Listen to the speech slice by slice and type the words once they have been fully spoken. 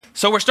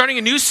So we're starting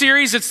a new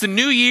series. It's the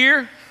new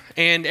year,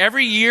 and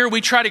every year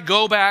we try to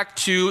go back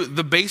to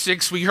the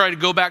basics. We try to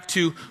go back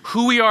to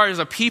who we are as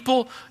a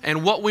people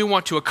and what we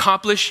want to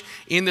accomplish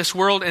in this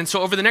world. And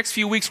so over the next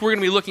few weeks, we're going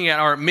to be looking at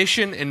our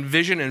mission and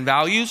vision and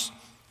values.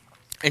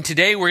 And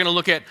today we're going to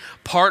look at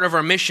part of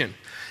our mission.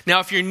 Now,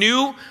 if you're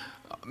new,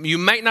 you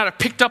might not have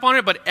picked up on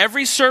it, but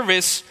every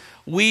service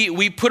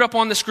we put up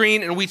on the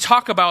screen and we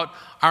talk about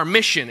our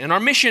mission. And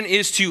our mission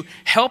is to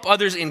help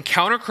others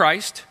encounter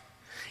Christ,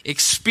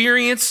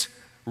 experience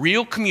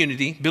real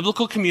community,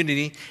 biblical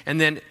community, and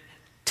then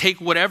take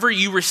whatever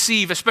you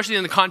receive, especially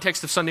in the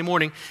context of Sunday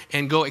morning,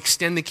 and go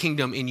extend the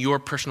kingdom in your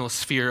personal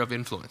sphere of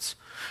influence.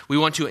 We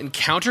want to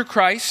encounter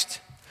Christ,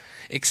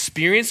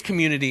 experience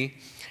community,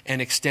 and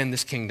extend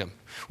this kingdom.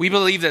 We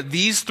believe that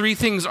these three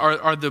things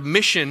are the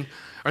mission,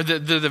 or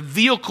the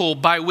vehicle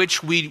by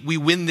which we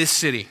win this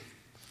city.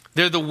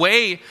 They're the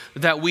way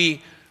that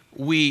we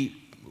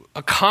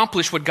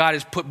accomplish what God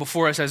has put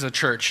before us as a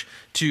church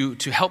to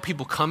help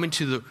people come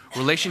into the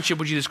relationship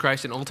with Jesus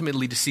Christ and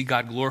ultimately to see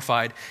God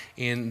glorified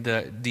in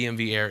the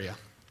DMV area.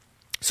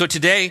 So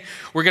today,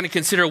 we're going to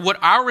consider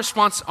what our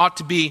response ought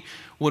to be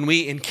when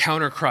we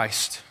encounter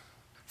Christ.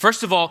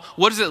 First of all,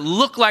 what does it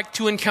look like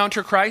to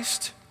encounter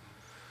Christ?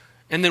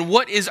 And then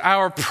what is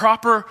our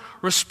proper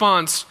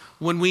response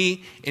when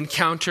we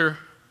encounter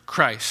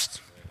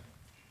Christ?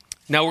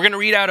 Now, we're going to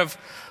read out of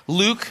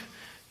Luke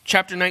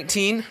chapter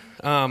 19,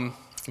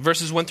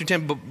 verses 1 through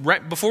 10. But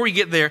right before we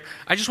get there,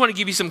 I just want to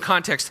give you some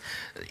context.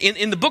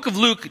 In the book of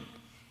Luke,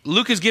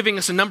 Luke is giving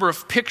us a number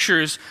of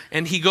pictures,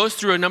 and he goes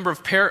through a number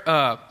of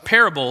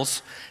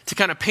parables to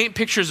kind of paint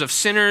pictures of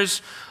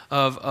sinners,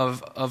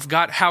 of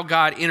God, how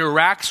God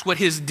interacts, what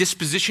his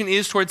disposition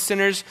is towards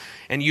sinners.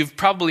 And you've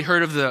probably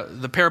heard of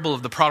the parable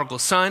of the prodigal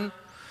son.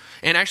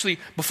 And actually,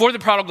 before the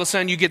prodigal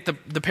son, you get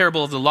the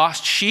parable of the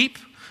lost sheep,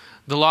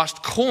 the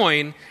lost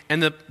coin,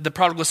 and the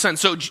prodigal son.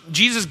 So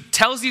Jesus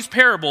tells these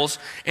parables,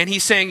 and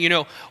he's saying,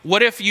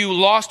 what if you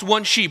lost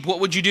one sheep? What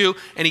would you do?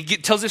 And he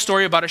tells this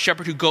story about a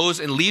shepherd who goes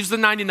and leaves the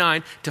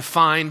 99 to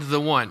find the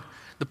one.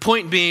 The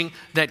point being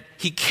that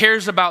he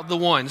cares about the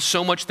one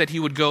so much that he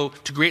would go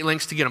to great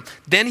lengths to get him.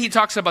 Then he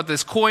talks about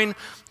this coin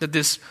that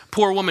this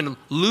poor woman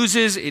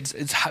loses. It's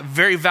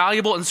very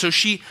valuable, and so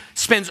she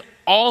spends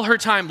all her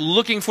time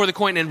looking for the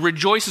coin and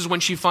rejoices when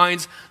she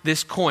finds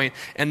this coin.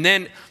 And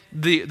then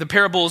the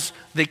parables,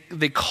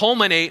 they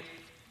culminate.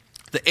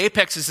 The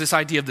apex is this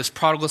idea of this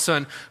prodigal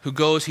son who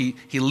goes, he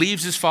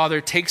leaves his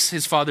father, takes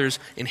his father's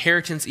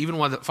inheritance, even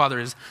while the father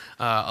is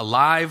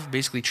alive,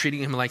 basically treating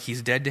him like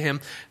he's dead to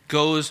him,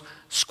 goes,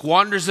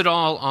 squanders it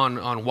all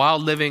on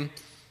wild living,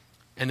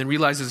 and then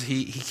realizes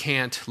he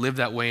can't live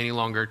that way any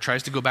longer,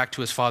 tries to go back to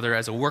his father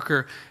as a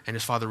worker, and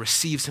his father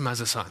receives him as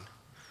a son.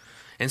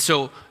 And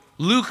so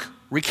Luke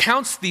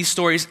recounts these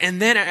stories, and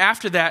then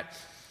after that,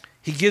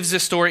 he gives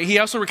this story. He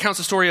also recounts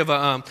the story of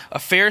a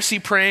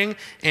Pharisee praying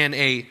and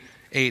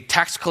a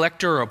tax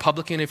collector or a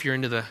publican, if you're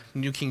into the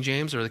New King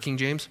James or the King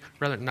James.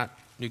 Rather, not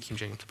New King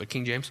James, but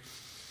King James.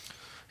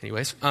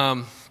 Anyways.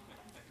 And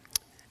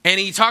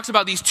he talks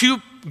about these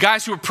two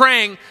guys who are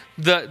praying,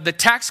 the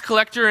tax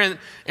collector and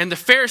the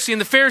Pharisee. And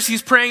the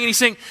Pharisee's praying and he's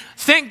saying,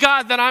 thank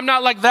God that I'm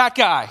not like that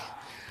guy.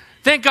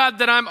 Thank God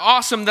that I'm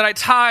awesome, that I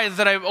tithe,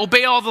 that I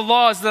obey all the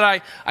laws,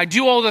 that I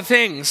do all the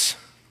things.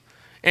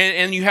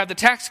 And you have the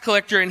tax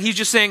collector, and he's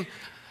just saying,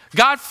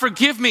 God,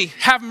 forgive me,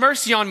 have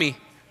mercy on me.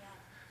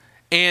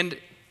 And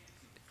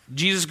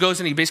Jesus goes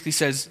and he basically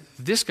says,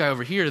 this guy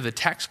over here, the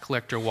tax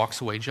collector,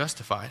 walks away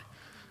justified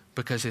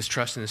because his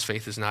trust and his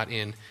faith is not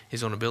in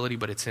his own ability,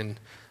 but it's in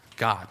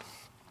God.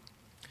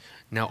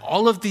 Now,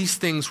 all of these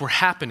things were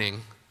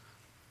happening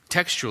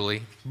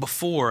textually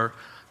before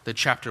the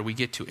chapter we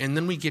get to. And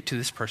then we get to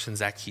this person,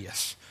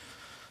 Zacchaeus.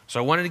 So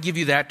I wanted to give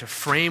you that to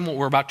frame what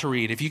we're about to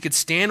read. If you could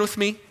stand with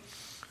me,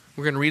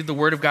 we're going to read the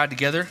Word of God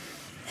together.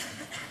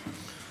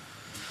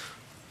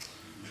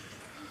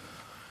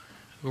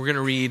 We're going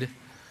to read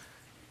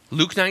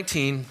Luke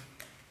 19,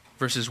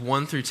 verses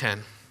 1 through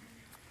 10.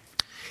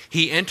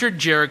 He entered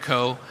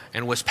Jericho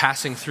and was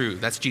passing through.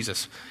 That's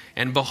Jesus.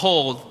 And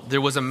behold,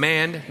 there was a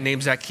man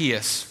named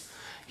Zacchaeus.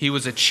 He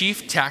was a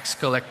chief tax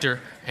collector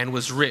and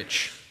was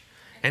rich.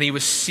 And he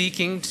was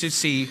seeking to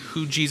see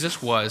who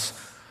Jesus was,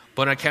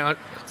 but on account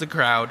of the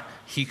crowd,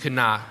 he could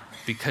not,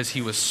 because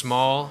he was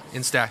small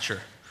in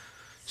stature.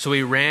 So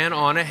he ran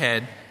on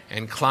ahead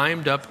and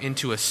climbed up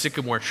into a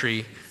sycamore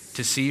tree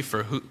to see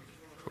for who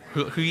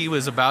he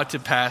was about to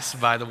pass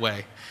by the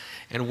way.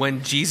 And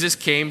when Jesus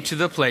came to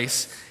the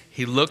place,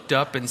 he looked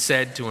up and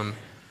said to him,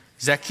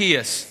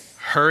 Zacchaeus,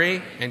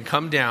 hurry and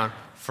come down,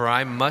 for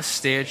I must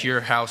stay at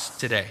your house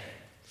today.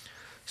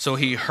 So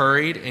he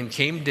hurried and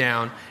came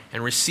down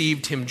and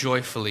received him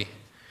joyfully.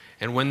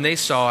 And when they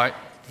saw it,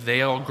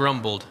 they all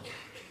grumbled,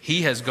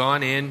 he has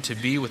gone in to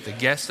be with the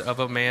guest of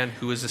a man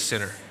who is a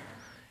sinner.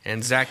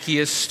 And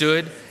Zacchaeus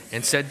stood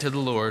and said to the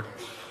Lord,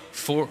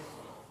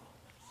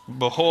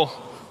 behold,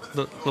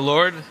 the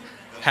Lord,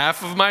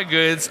 half of my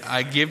goods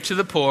I give to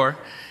the poor,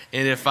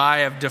 and if I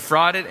have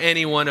defrauded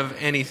anyone of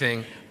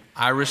anything,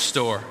 I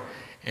restore.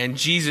 And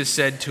Jesus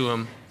said to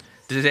him,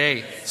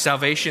 Today,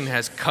 salvation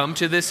has come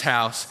to this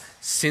house,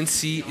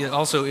 since he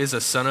also is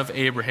a son of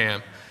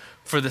Abraham.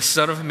 For the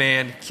Son of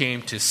Man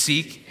came to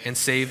seek and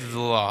save the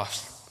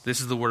lost.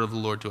 This is the word of the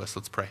Lord to us.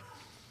 Let's pray.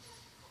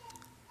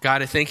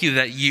 God, I thank you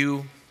that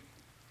you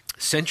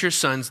sent your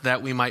sons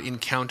that we might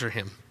encounter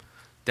him,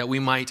 that we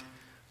might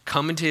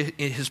come into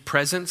his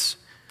presence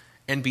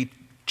and be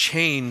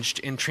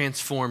changed and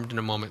transformed in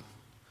a moment.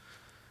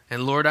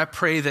 And Lord, I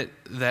pray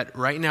that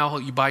right now,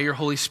 by your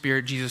Holy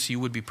Spirit, Jesus, you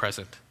would be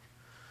present,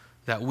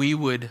 that we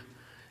would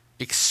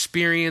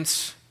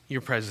experience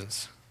your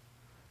presence,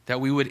 that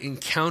we would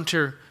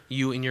encounter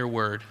you in your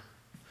word,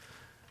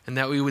 and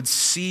that we would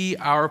see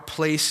our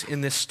place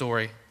in this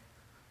story.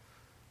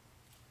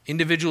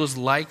 Individuals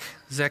like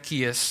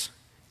Zacchaeus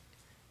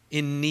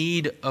in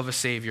need of a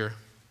Savior,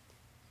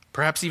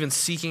 perhaps even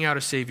seeking out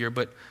a Savior,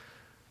 but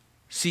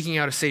seeking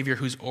out a Savior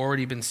who's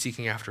already been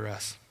seeking after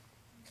us.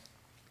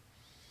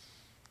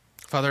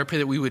 Father, I pray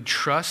that we would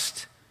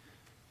trust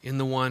in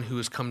the one who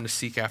has come to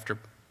seek after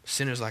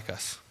sinners like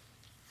us.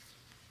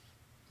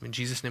 In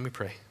Jesus' name we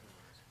pray.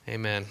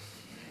 Amen.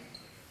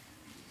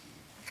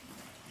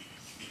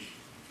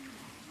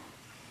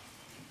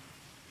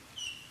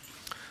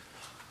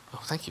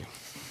 Oh, thank you.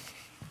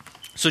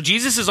 So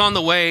Jesus is on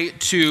the way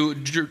to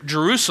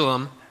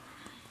Jerusalem,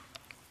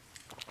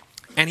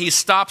 and he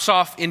stops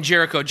off in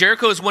Jericho.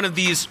 Jericho is one of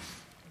these,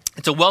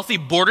 it's a wealthy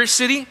border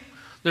city.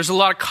 There's a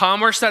lot of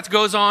commerce that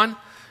goes on,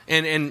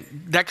 and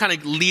that kind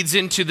of leads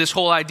into this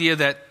whole idea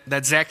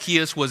that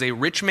Zacchaeus was a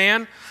rich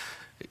man.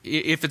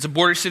 If it's a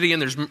border city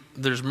and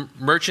there's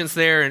merchants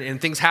there and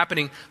things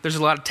happening, there's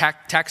a lot of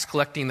tax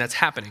collecting that's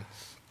happening.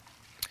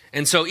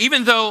 And so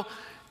even though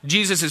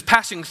Jesus is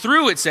passing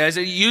through, it says,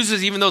 it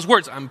uses even those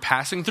words, I'm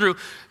passing through,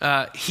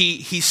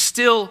 he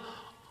still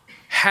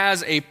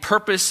has a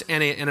purpose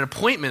and an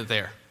appointment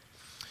there.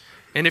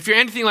 And if you're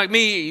anything like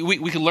me,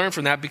 we can learn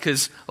from that,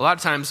 because a lot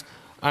of times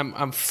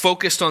I'm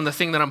focused on the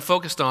thing that I'm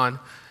focused on.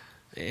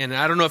 And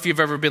I don't know if you've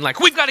ever been like,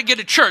 we've got to get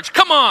to church,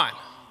 come on.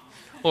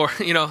 Or,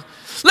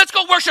 let's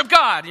go worship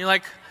God. And you're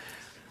like,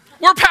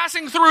 we're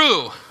passing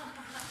through.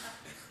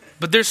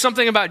 But there's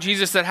something about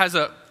Jesus that has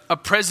a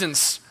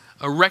presence,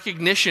 a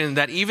recognition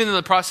that even in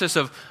the process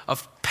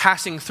of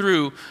passing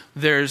through,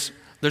 there's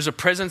a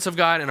presence of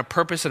God and a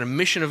purpose and a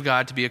mission of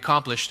God to be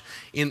accomplished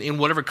in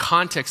whatever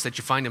context that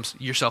you find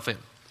yourself in.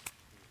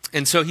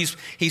 And so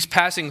he's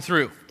passing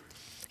through.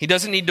 He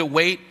doesn't need to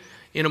wait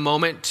in a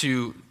moment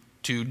to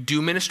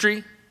do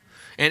ministry.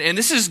 And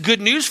this is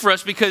good news for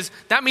us, because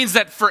that means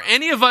that for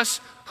any of us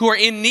who are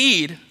in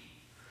need,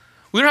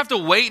 we don't have to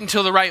wait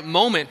until the right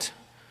moment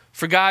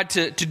for God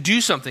to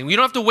do something. We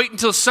don't have to wait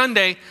until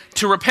Sunday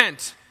to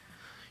repent.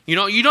 You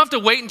don't have to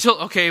wait until,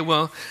 okay,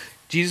 well,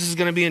 Jesus is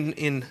going to be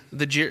in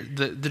the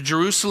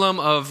Jerusalem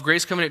of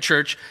Grace Covenant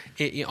Church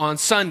on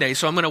Sunday,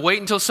 so I'm going to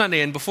wait until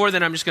Sunday, and before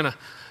then I'm just going to,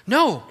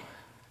 no.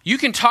 You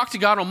can talk to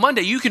God on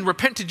Monday. You can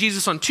repent to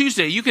Jesus on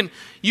Tuesday. You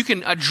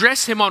can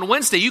address him on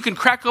Wednesday. You can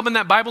crack open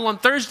that Bible on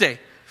Thursday.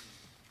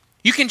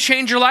 You can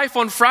change your life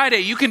on Friday.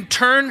 You can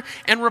turn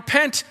and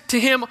repent to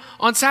him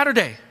on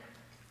Saturday.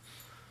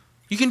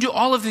 You can do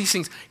all of these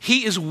things.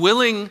 He is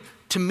willing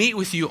to meet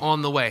with you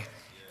on the way.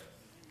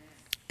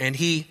 And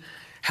he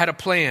had a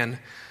plan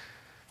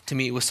to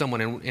meet with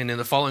someone. And in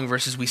the following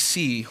verses, we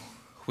see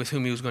with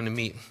whom he was going to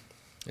meet.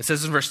 It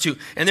says in verse 2,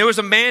 and there was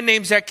a man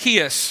named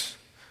Zacchaeus.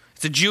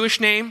 It's a Jewish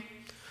name.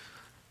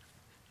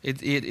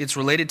 It's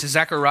related to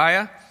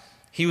Zechariah.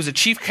 He was a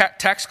chief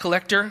tax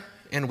collector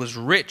and was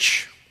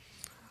rich.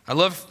 I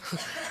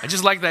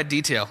just like that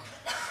detail.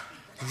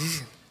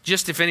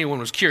 Just if anyone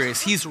was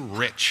curious, he's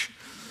rich.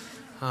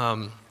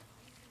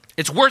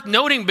 It's worth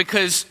noting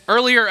because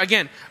earlier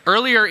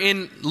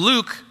in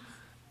Luke,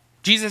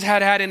 Jesus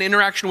had an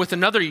interaction with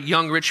another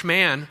young rich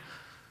man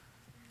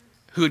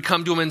who had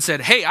come to him and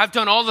said, hey, I've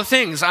done all the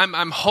things.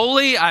 I'm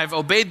holy. I've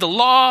obeyed the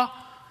law.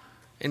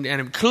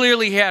 And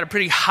clearly he had a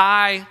pretty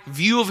high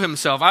view of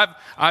himself.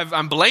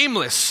 I'm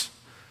blameless.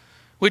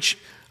 Which,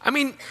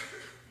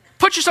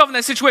 put yourself in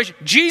that situation.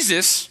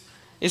 Jesus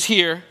is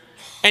here,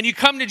 and you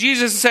come to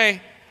Jesus and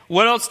say,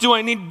 what else do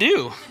I need to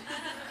do?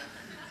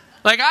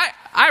 Like,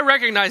 I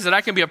recognize that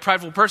I can be a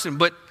prideful person,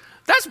 but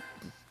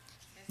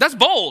that's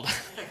bold.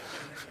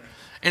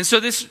 And so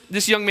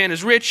this young man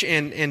is rich,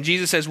 and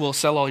Jesus says, well,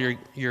 sell all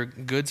your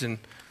goods and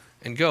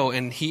go.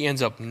 And he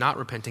ends up not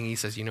repenting. He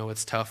says,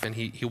 it's tough. And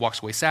he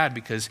walks away sad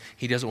because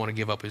he doesn't want to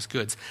give up his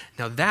goods.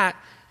 Now that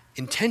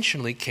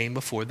intentionally came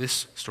before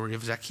this story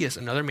of Zacchaeus,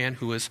 another man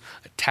who was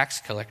a tax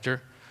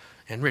collector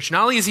and rich.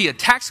 Not only is he a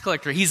tax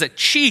collector, he's a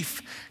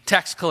chief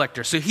tax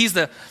collector. So he's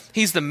the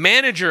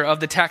manager of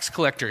the tax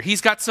collector.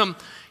 He's got some,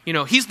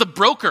 he's the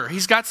broker.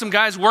 He's got some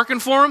guys working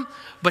for him,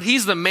 but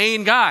he's the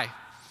main guy.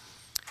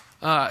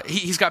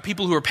 He's got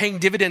people who are paying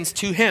dividends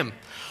to him.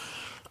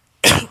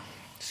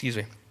 Excuse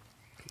me.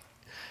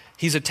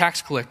 He's a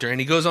tax collector, and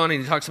he goes on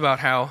and he talks about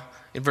how,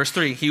 in verse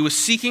 3, he was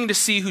seeking to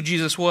see who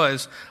Jesus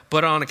was,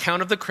 but on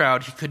account of the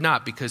crowd, he could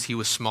not because he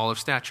was small of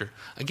stature.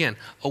 Again,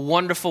 a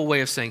wonderful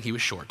way of saying he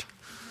was short.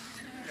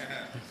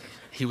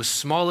 He was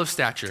small of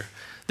stature.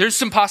 There's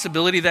some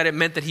possibility that it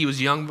meant that he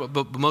was young,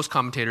 but most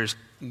commentators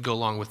go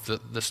along with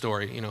the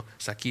story.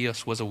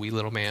 Zacchaeus was a wee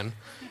little man.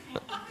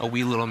 A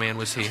wee little man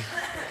was he.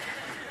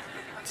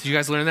 Did you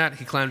guys learn that?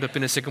 He climbed up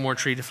in a sycamore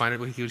tree to find out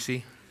what he could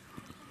see.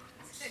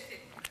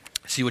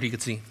 See what he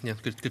could see. Yeah,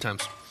 good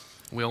times.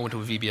 We all went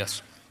to a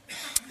VBS.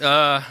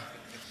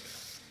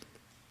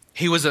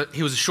 He was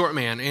a short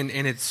man,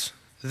 and it's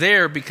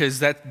there because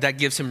that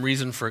gives him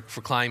reason for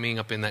climbing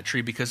up in that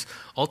tree, because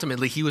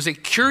ultimately he was a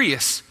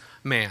curious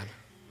man.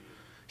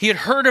 He had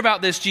heard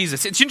about this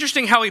Jesus. It's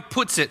interesting how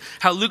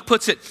how Luke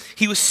puts it.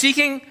 He was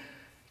seeking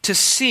to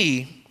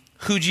see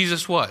who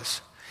Jesus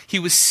was. He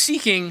was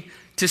seeking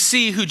to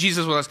see who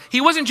Jesus was. He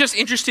wasn't just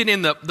interested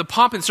in the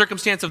pomp and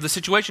circumstance of the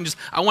situation, just,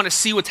 I want to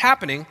see what's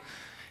happening.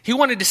 He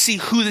wanted to see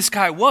who this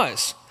guy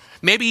was.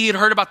 Maybe he had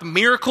heard about the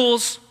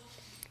miracles.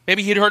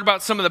 Maybe he'd heard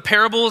about some of the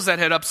parables that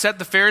had upset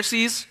the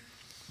Pharisees.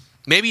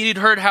 Maybe he'd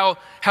heard how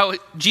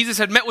Jesus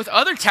had met with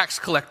other tax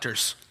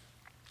collectors.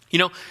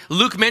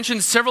 Luke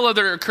mentions several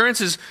other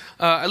occurrences,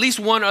 at least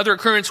one other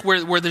occurrence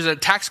where there's a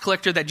tax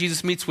collector that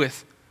Jesus meets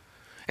with.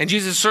 And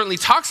Jesus certainly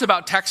talks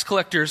about tax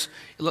collectors,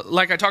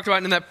 like I talked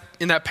about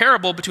in that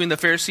parable between the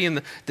Pharisee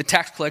and the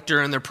tax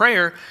collector and their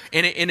prayer.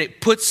 And it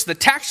puts the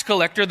tax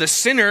collector, the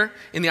sinner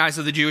in the eyes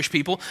of the Jewish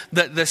people,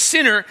 the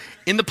sinner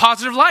in the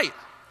positive light.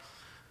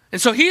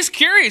 And so he's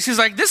curious. He's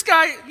like, this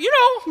guy,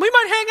 we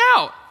might hang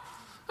out.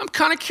 I'm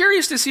kind of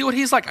curious to see what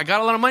he's like. I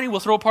got a lot of money. We'll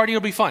throw a party.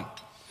 It'll be fun.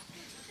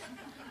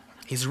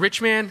 He's a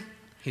rich man.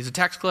 He's a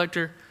tax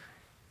collector.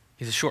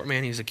 He's a short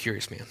man. He's a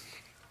curious man.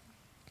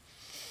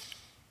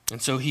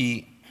 And so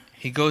he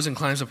goes and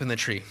climbs up in the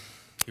tree.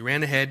 He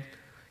ran ahead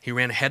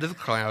of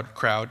the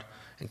crowd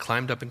and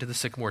climbed up into the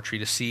sycamore tree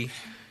to see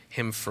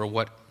him for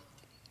what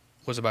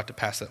was about to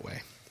pass that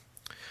way.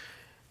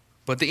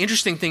 But the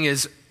interesting thing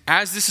is,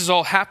 as this is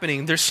all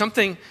happening, there's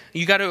something,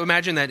 you got to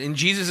imagine that in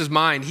Jesus'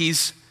 mind,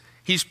 he's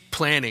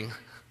planning,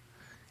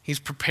 he's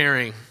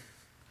preparing,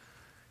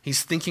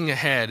 he's thinking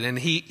ahead, and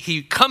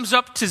he comes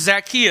up to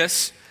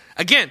Zacchaeus.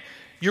 Again,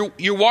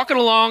 you're walking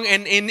along,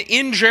 and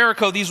in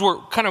Jericho, these were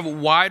kind of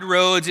wide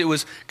roads. It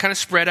was kind of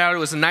spread out. It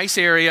was a nice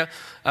area,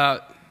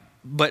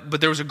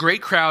 but there was a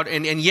great crowd,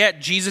 and yet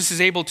Jesus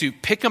is able to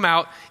pick him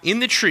out in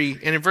the tree.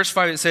 And in verse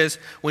 5 it says,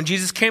 when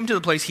Jesus came to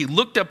the place, he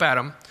looked up at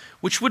him,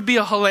 which would be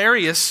a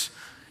hilarious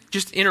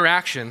just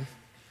interaction,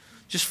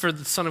 just for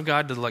the Son of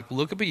God to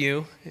look up at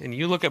you, and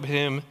you look up at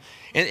him.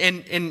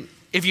 And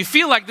if you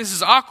feel like this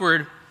is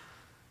awkward,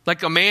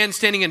 like a man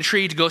standing in a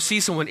tree to go see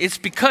someone, it's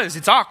because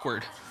it's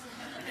awkward.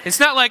 It's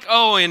not like,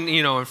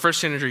 in first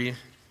century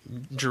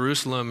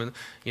Jerusalem and,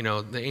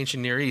 the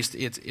ancient Near East,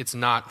 it's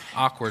not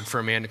awkward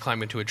for a man to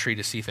climb into a tree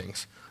to see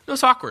things. No,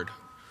 it's awkward.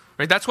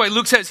 Right? That's why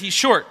Luke says he's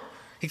short.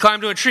 He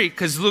climbed to a tree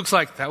because Luke's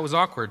like, that was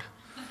awkward.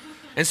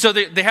 And so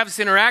they have this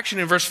interaction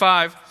in verse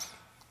 5.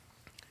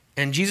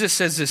 And Jesus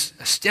says this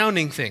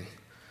astounding thing.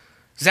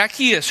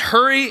 Zacchaeus,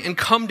 hurry and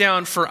come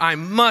down, for I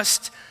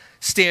must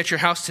stay at your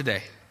house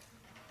today.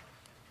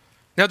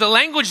 Now, the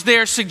language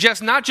there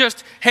suggests not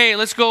just, hey,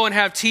 let's go and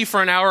have tea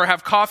for an hour or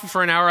have coffee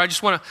for an hour. I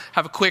just want to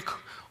have a quick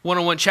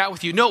one-on-one chat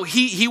with you. No,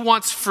 he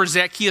wants for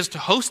Zacchaeus to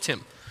host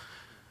him.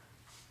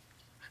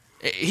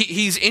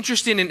 He's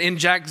interested in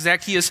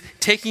Zacchaeus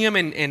taking him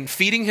and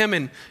feeding him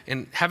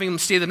and having him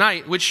stay the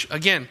night, which,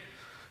 again,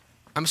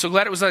 I'm so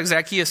glad it was like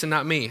Zacchaeus and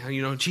not me.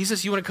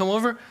 Jesus, you want to come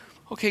over?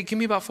 Okay, give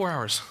me about 4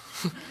 hours.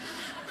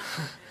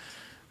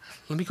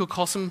 Let me go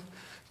call some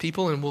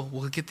people and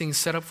we'll get things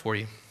set up for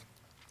you.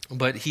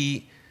 But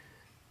he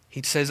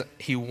says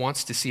he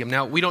wants to see him.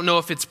 Now, we don't know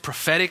if it's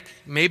prophetic.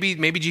 Maybe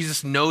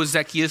Jesus knows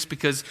Zacchaeus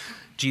because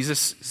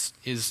Jesus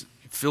is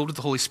filled with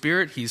the Holy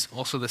Spirit. He's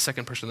also the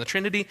second person of the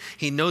Trinity.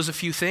 He knows a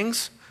few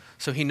things,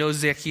 so he knows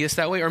Zacchaeus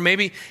that way. Or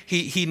maybe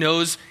he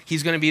knows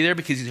he's going to be there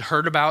because he's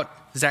heard about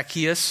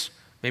Zacchaeus.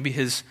 Maybe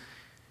his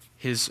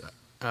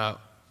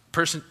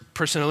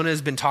persona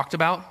has been talked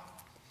about.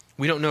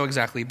 We don't know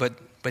exactly, but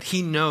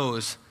he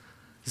knows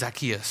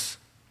Zacchaeus.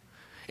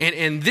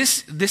 And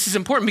this is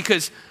important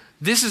because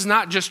this is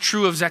not just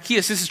true of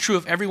Zacchaeus. This is true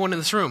of everyone in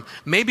this room.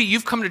 Maybe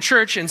you've come to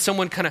church and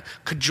someone kind of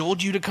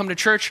cajoled you to come to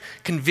church,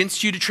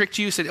 convinced you to trick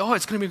you, said,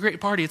 it's going to be a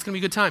great party. It's going to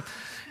be a good time.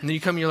 And then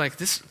you come and you're like,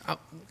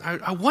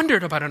 I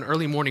wondered about an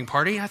early morning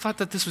party. I thought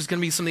that this was going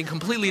to be something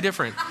completely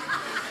different.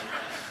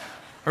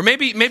 Or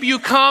maybe you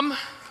come,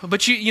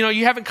 but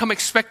you haven't come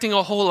expecting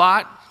a whole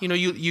lot.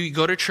 You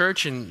go to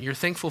church and you're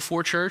thankful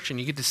for church and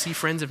you get to see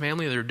friends and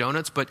family, there are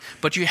donuts,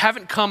 but you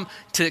haven't come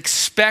to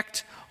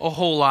expect a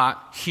whole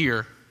lot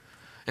here.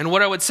 And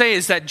what I would say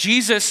is that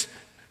Jesus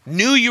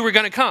knew you were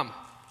going to come.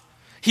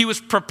 He was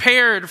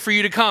prepared for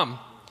you to come.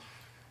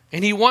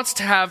 And he wants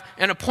to have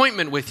an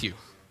appointment with you.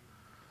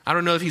 I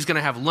don't know if he's going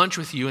to have lunch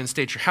with you and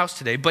stay at your house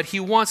today, but he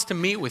wants to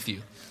meet with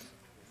you.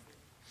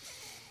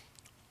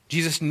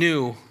 Jesus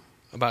knew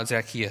about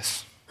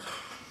Zacchaeus.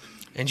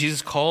 And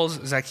Jesus calls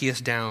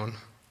Zacchaeus down.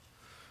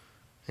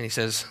 And he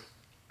says,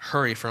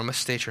 hurry, for I must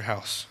stay at your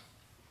house.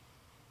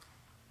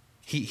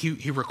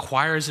 He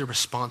requires a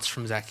response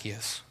from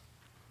Zacchaeus.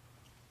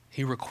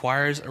 He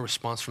requires a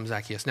response from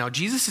Zacchaeus. Now,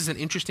 Jesus is an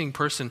interesting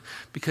person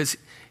because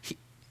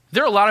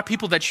there are a lot of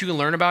people that you can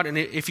learn about, and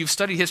if you've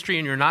studied history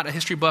and you're not a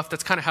history buff,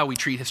 that's kind of how we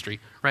treat history,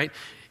 right?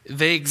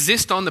 They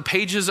exist on the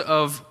pages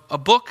of a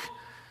book,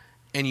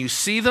 and you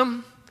see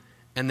them,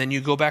 and then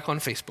you go back on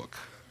Facebook.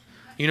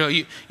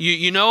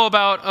 You know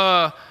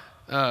about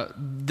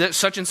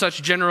such and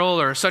such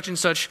general or such and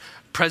such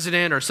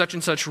president or such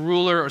and such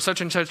ruler or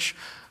such and such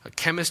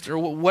chemist or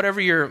whatever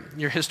your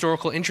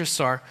historical interests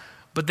are,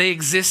 but they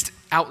exist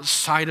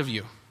outside of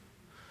you.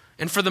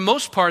 And for the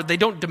most part, they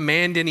don't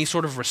demand any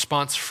sort of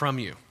response from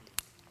you.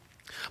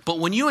 But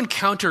when you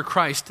encounter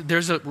Christ,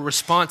 there's a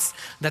response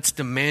that's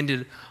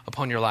demanded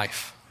upon your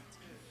life.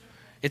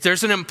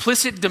 There's an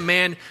implicit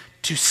demand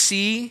to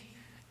see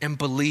and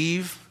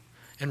believe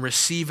and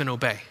receive and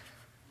obey.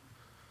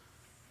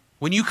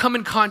 When you come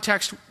in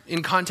contact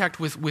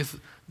with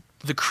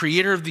the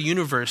creator of the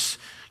universe,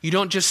 you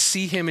don't just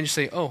see him and you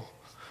say, oh,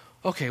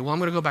 okay, well, I'm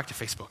going to go back to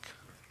Facebook.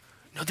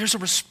 No, there's a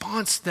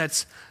response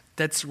that's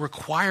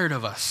required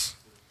of us.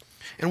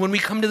 And when we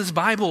come to this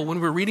Bible, when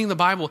we're reading the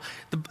Bible,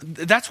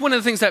 that's one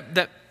of the things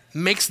that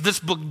makes this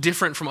book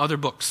different from other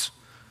books.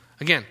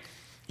 Again,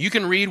 you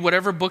can read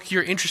whatever book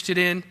you're interested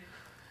in,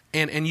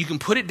 and you can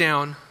put it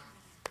down,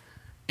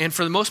 and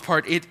for the most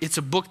part, it's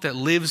a book that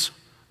lives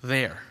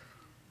there.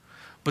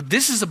 But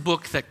this is a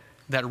book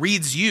that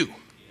reads you.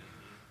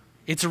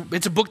 It's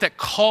a book that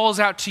calls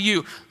out to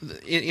you.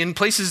 In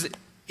places,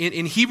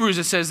 in Hebrews,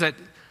 it says that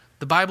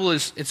the Bible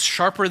it's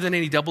sharper than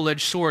any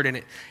double-edged sword,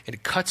 and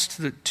it cuts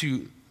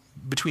to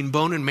between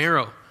bone and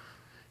marrow,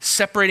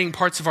 separating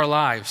parts of our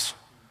lives,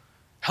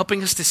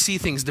 helping us to see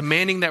things,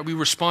 demanding that we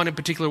respond in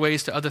particular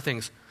ways to other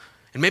things.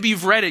 And maybe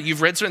you've read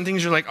certain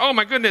things, you're like, oh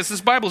my goodness, this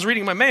Bible's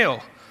reading my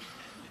mail.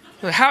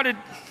 How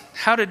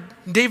did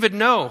David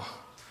know?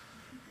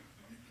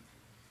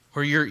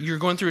 Or you're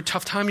going through a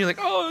tough time, you're like,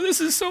 oh,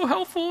 this is so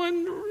helpful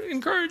and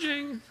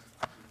encouraging,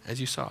 as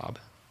you sob.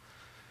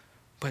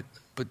 But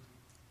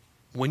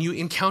when you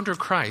encounter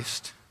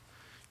Christ,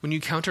 when you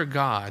encounter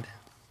God,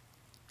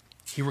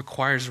 he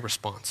requires a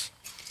response.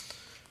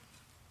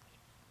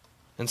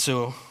 And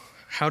so,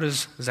 how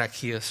does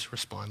Zacchaeus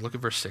respond? Look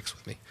at verse 6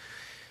 with me.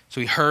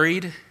 So he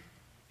hurried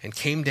and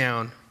came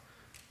down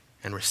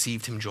and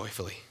received him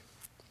joyfully.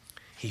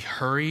 He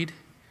hurried,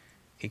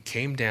 he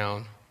came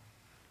down,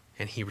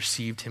 and he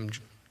received him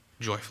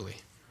joyfully.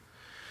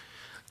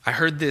 I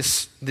heard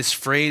this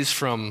phrase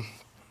from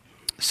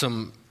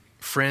some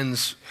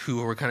friends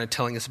who were kind of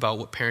telling us about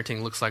what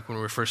parenting looks like when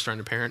we were first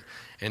starting to parent,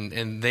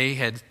 and they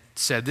had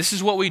said, this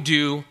is what we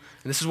do,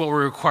 and this is what we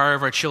require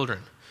of our children.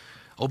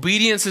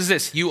 Obedience is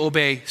this: you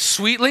obey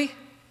sweetly,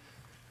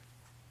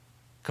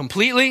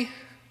 completely,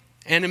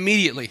 and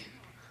immediately.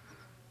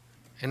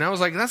 And I was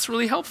like, that's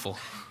really helpful,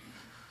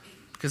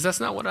 because that's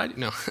not what I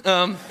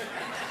do.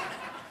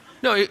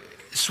 No.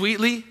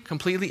 Sweetly,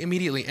 completely,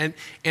 immediately.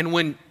 And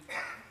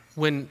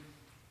when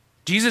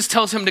Jesus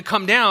tells him to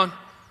come down,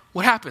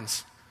 what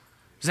happens?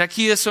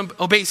 Zacchaeus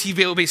obeys.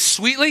 He obeys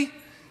sweetly,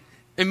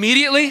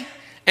 immediately,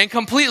 and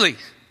completely.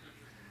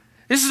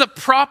 This is a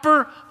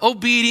proper,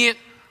 obedient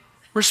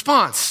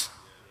response.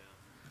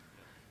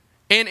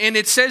 And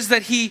it says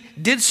that he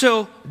did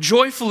so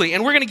joyfully.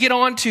 And we're going to get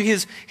on to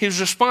his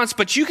response,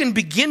 but you can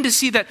begin to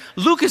see that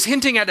Luke is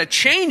hinting at a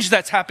change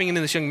that's happening in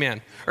this young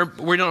man. Or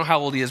we don't know how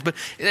old he is, but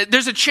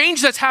there's a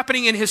change that's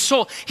happening in his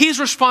soul. He's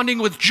responding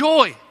with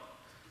joy.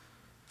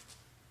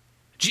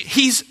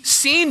 He's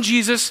seen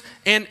Jesus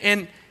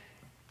and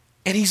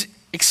he's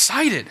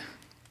excited.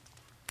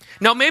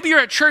 Now, maybe you're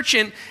at church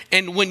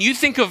and when you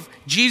think of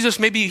Jesus,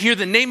 maybe you hear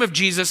the name of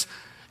Jesus,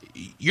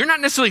 you're not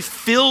necessarily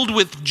filled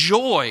with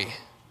joy.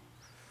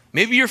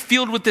 Maybe you're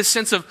filled with this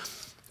sense of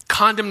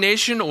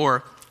condemnation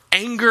or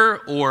anger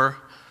or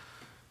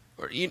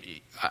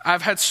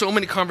I've had so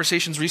many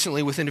conversations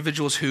recently with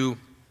individuals who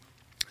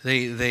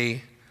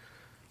they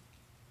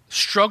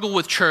struggle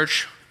with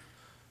church,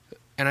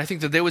 and I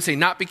think that they would say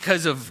not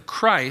because of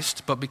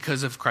Christ, but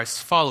because of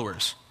Christ's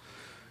followers.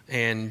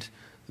 And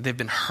they've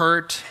been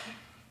hurt,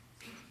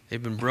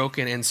 they've been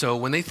broken, and so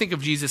when they think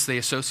of Jesus, they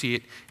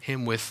associate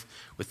him with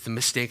the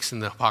mistakes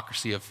and the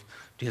hypocrisy of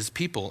his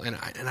people. And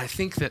I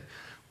think that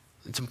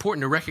it's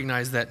important to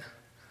recognize that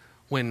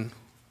when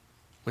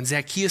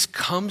Zacchaeus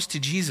comes to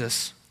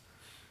Jesus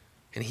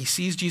and he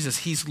sees Jesus,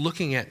 he's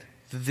looking at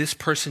this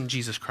person,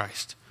 Jesus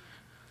Christ.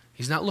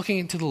 He's not looking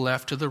into the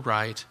left or the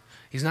right.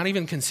 He's not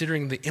even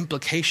considering the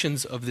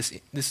implications of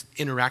this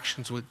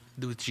interactions with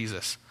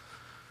Jesus.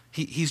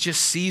 He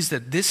just sees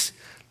that this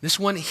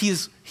one,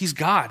 he's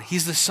God.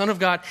 He's the Son of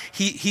God.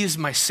 He is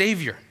my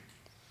Savior.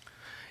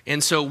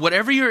 And so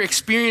whatever your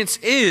experience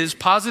is,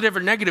 positive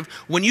or negative,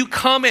 when you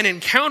come and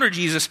encounter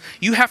Jesus,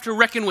 you have to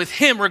reckon with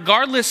him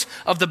regardless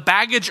of the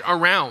baggage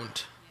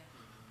around.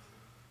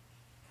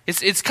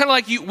 It's kind of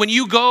like when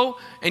you go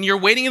and you're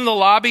waiting in the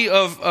lobby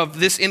of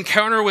this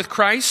encounter with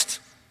Christ,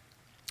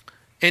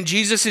 and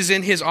Jesus is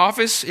in his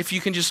office. If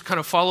you can just kind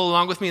of follow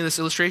along with me in this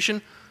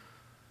illustration,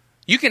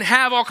 you can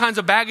have all kinds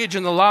of baggage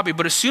in the lobby,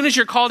 but as soon as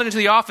you're called into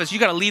the office, you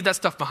got to leave that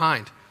stuff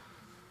behind.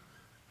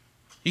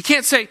 You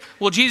can't say,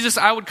 well, Jesus,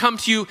 I would come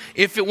to you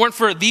if it weren't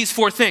for these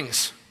 4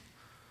 things.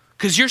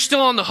 Because you're still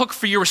on the hook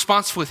for your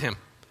response with him.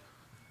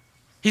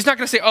 He's not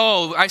going to say,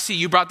 oh, I see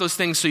you brought those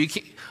things, so you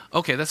can't.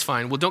 Okay, that's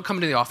fine. Well, don't come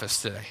to the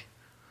office today.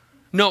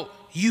 No,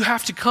 you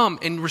have to come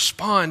and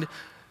respond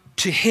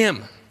to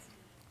him.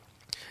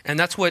 And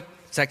that's what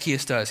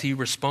Zacchaeus does. He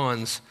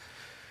responds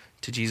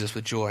to Jesus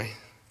with joy.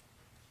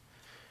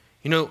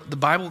 You know, the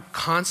Bible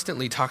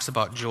constantly talks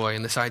about joy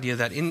and this idea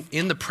that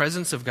in the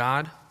presence of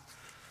God,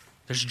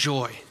 there's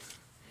joy.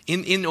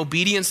 In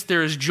obedience,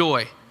 there is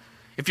joy.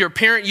 If you're a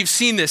parent, you've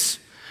seen this.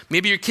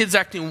 Maybe your kid's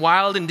acting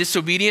wild and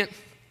disobedient,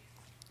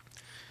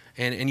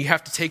 and you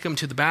have to take him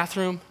to the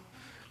bathroom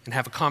and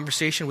have a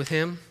conversation with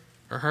him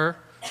or her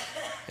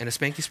and a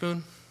spanky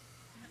spoon.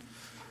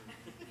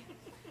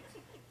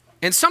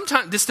 And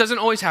sometimes, this doesn't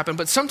always happen,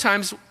 but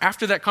sometimes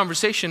after that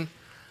conversation,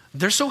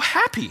 they're so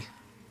happy.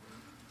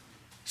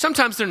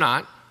 Sometimes they're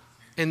not,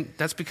 and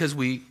that's because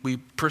we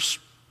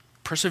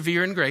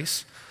persevere in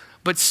grace.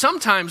 But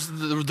sometimes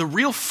the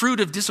real fruit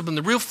of discipline,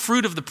 the real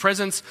fruit of the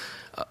presence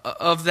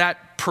of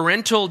that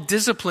parental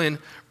discipline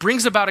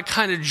brings about a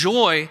kind of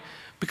joy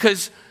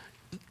because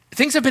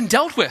things have been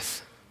dealt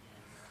with.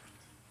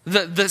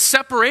 The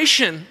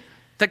separation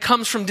that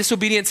comes from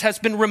disobedience has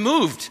been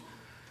removed.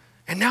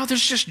 And now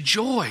there's just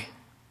joy.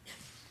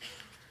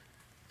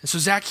 And so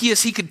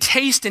Zacchaeus, he could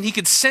taste and he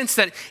could sense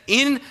that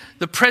in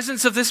the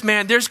presence of this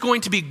man, there's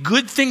going to be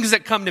good things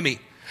that come to me.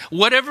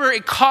 Whatever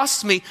it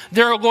costs me,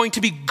 there are going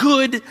to be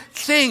good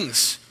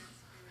things.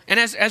 And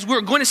as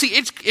we're going to see,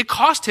 it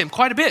cost him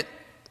quite a bit.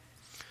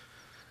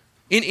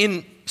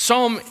 In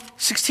Psalm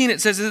 16,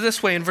 it says it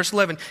this way in verse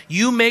 11,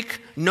 you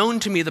make known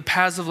to me the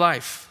paths of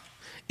life.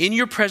 In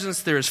your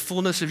presence there is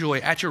fullness of joy.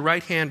 At your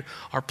right hand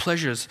are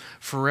pleasures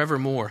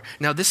forevermore.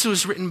 Now this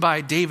was written by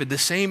David, the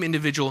same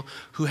individual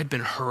who had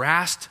been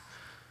harassed,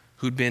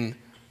 who'd been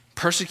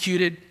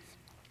persecuted,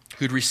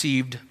 who'd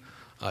received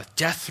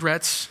death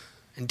threats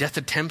and death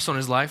attempts on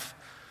his life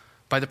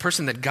by the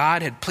person that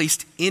God had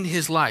placed in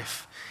his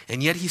life.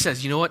 And yet he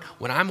says, you know what?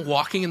 When I'm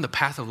walking in the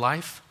path of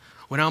life,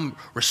 when I'm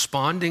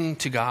responding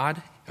to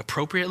God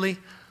appropriately,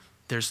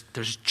 there's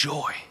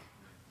joy.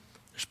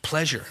 There's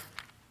pleasure.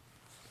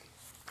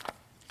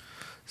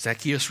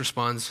 Zacchaeus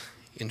responds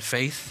in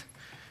faith,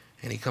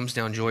 and he comes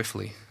down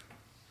joyfully.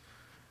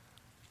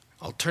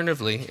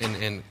 Alternatively,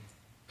 in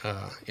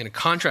a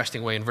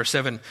contrasting way, in verse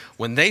 7,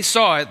 when they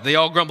saw it, they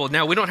all grumbled.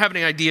 Now, we don't have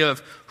any idea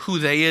of who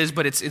they is,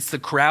 but it's the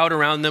crowd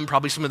around them,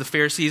 probably some of the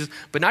Pharisees,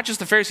 but not just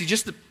the Pharisees,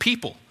 just the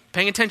people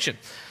paying attention.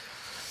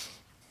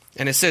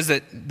 And it says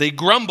that they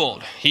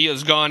grumbled. He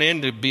has gone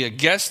in to be a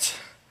guest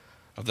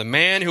of the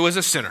man who is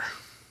a sinner.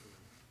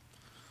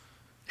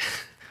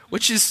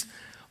 Which is,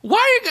 why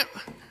are you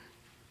going...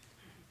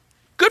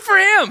 Good for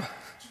him.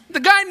 The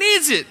guy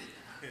needs it.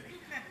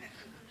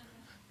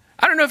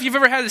 I don't know if you've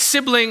ever had a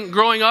sibling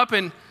growing up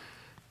and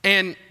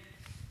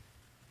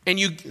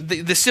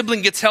the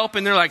sibling gets help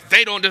and they're like,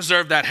 they don't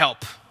deserve that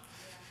help.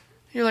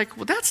 You're like,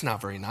 well, that's not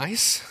very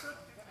nice.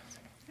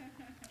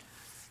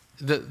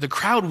 The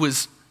crowd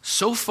was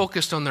so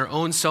focused on their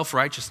own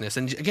self-righteousness.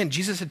 And again,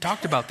 Jesus had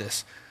talked about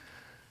this.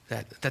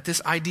 That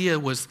this idea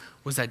was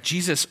that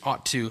Jesus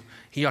ought to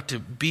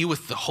be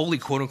with the holy,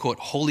 quote unquote,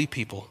 holy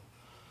people.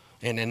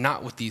 And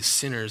not with these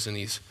sinners and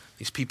these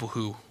people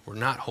who were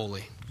not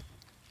holy.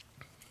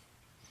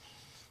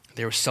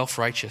 They were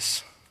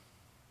self-righteous.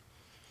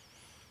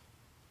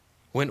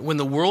 When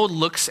the world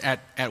looks at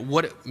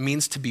what it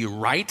means to be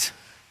right,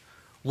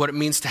 what it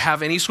means to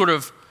have any sort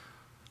of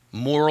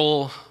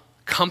moral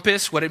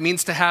compass, what it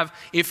means to have,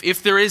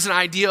 if there is an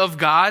idea of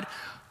God,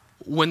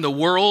 when the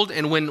world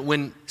and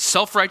when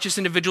self-righteous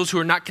individuals who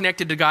are not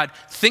connected to God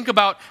think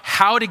about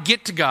how to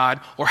get to God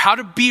or how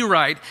to be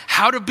right,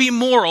 how to be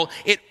moral,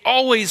 it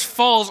always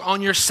falls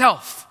on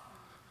yourself.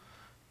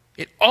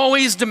 It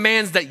always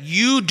demands that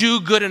you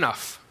do good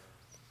enough.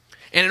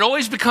 And it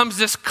always becomes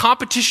this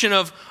competition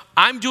of,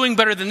 I'm doing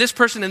better than this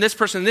person and this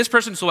person and this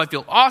person, so I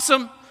feel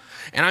awesome.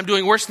 And I'm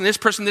doing worse than this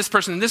person, this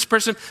person, and this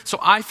person, so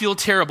I feel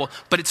terrible.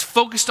 But it's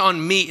focused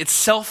on me. It's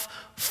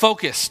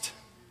self-focused.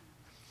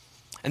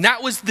 And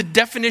that was the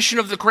definition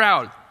of the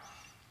crowd.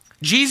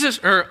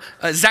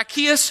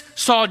 Zacchaeus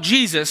saw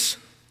Jesus.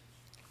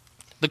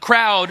 The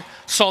crowd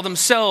saw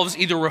themselves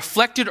either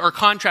reflected or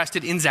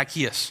contrasted in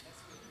Zacchaeus.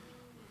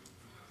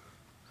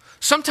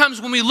 Sometimes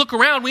when we look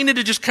around, we need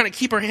to just kind of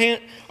keep our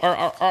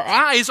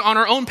eyes on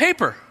our own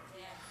paper.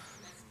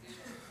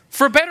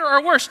 For better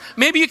or worse.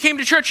 Maybe you came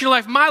to church and you're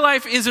like, my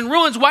life is in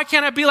ruins. Why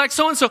can't I be like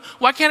so-and-so?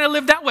 Why can't I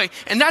live that way?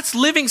 And that's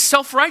living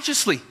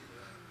self-righteously.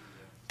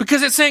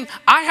 Because it's saying,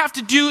 I have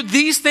to do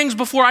these things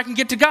before I can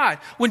get to God.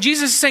 When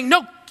Jesus is saying,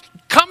 no,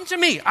 come to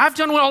me. I've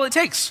done all it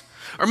takes.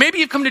 Or maybe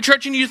you've come to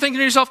church and you're thinking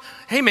to yourself,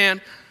 hey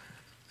man,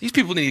 these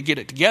people need to get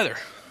it together.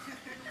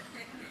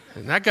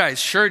 And that guy's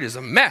shirt is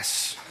a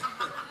mess.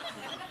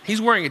 He's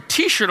wearing a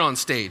t-shirt on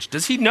stage.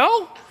 Does he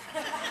know?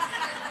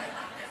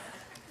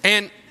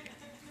 And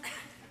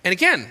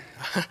again,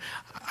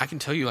 I can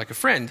tell you like a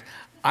friend,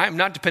 I am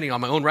not depending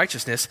on my own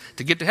righteousness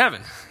to get to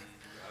heaven.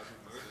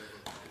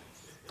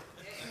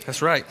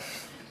 That's right.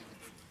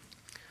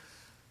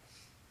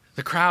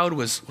 The crowd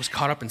was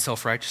caught up in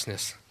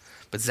self-righteousness,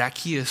 but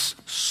Zacchaeus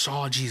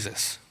saw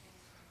Jesus.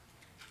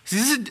 See,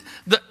 this is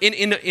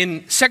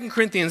in 2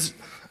 Corinthians,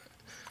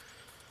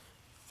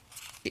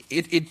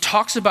 it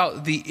talks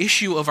about the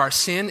issue of our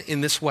sin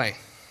in this way.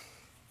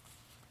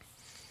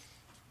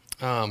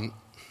 And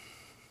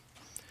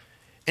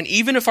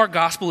even if our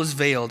gospel is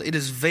veiled, it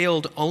is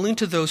veiled only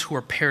to those who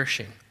are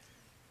perishing.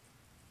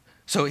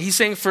 So he's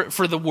saying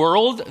for the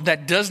world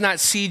that does not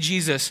see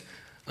Jesus,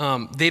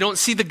 they don't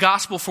see the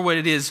gospel for what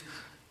it is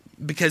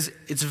because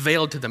it's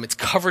veiled to them. It's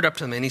covered up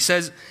to them. And he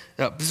says,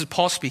 this is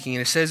Paul speaking,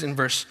 and it says in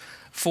verse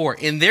 4,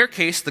 in their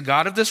case, the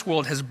God of this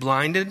world has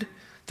blinded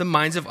the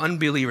minds of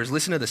unbelievers,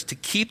 listen to this, to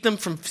keep them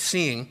from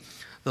seeing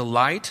the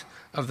light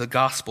of the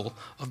gospel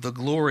of the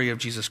glory of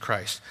Jesus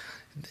Christ.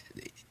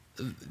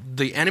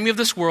 The enemy of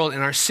this world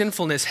and our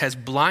sinfulness has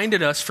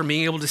blinded us from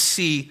being able to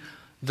see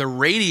the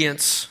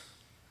radiance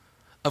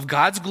of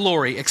God's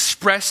glory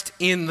expressed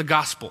in the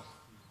gospel.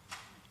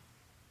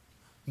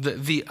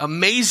 The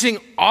amazing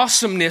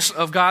awesomeness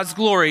of God's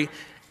glory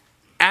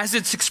as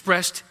it's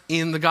expressed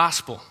in the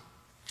gospel.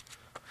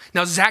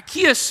 Now,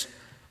 Zacchaeus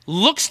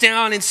looks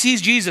down and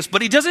sees Jesus,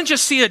 but he doesn't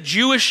just see a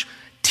Jewish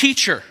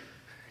teacher.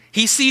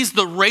 He sees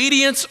the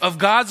radiance of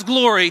God's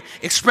glory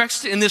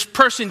expressed in this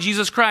person,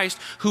 Jesus Christ,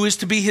 who is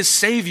to be his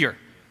Savior.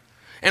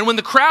 And when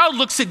the crowd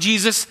looks at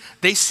Jesus,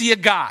 they see a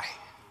guy.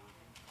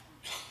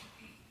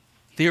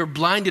 They are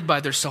blinded by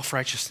their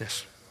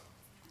self-righteousness.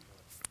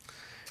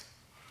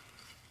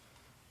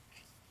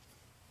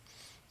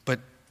 But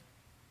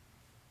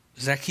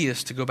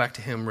Zacchaeus, to go back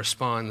to him,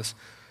 responds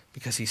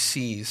because he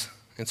sees.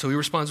 And so he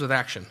responds with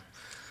action.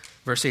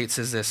 Verse 8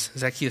 says this,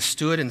 Zacchaeus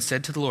stood and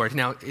said to the Lord.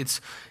 Now,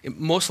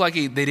 most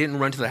likely they didn't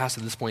run to the house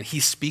at this point.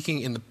 He's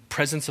speaking in the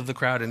presence of the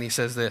crowd, and he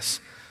says this,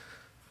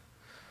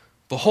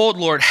 behold,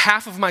 Lord,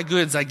 half of my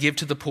goods I give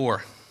to the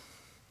poor.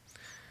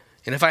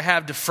 And if I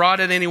have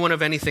defrauded anyone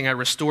of anything, I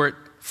restore it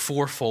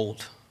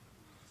fourfold.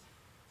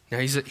 Now,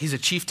 he's a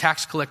chief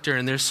tax collector,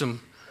 and there's some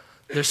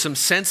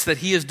sense that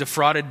he has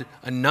defrauded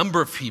a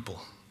number of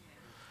people.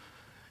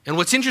 And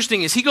what's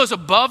interesting is he goes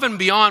above and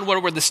beyond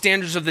what were the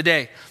standards of the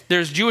day.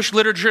 There's Jewish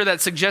literature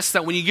that suggests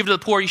that when you give to the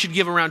poor, you should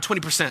give around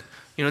 20%.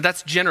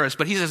 That's generous.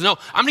 But he says, no,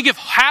 I'm going to give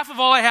half of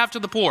all I have to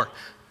the poor.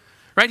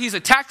 Right? He's a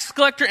tax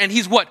collector, and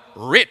he's what?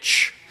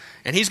 Rich.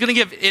 And he's going to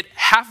give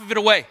half of it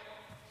away.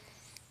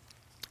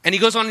 And he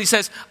goes on and he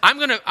says, I'm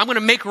going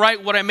to make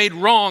right what I made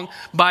wrong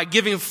by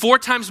giving 4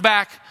 times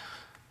back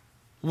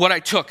what I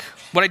took,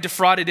 what I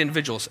defrauded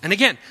individuals. And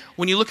again,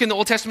 when you look in the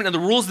Old Testament and the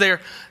rules there,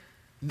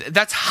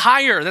 that's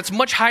higher. That's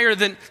much higher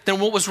than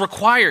what was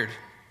required.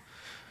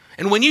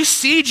 And when you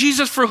see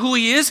Jesus for who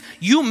he is,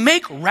 you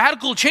make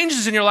radical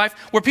changes in your life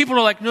where people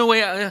are like, no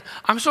way,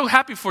 I'm so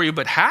happy for you,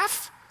 but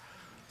half?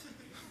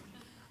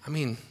 I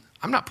mean,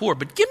 I'm not poor,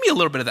 but give me a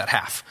little bit of that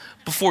half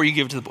before you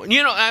give it to the poor.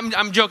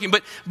 I'm joking,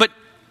 but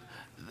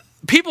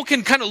people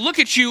can kind of look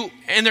at you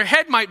and their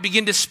head might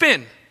begin to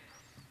spin.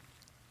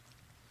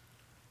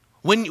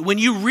 When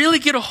you really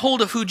get a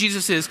hold of who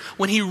Jesus is,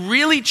 when he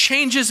really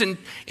changes and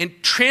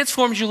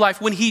transforms your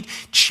life, when he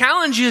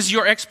challenges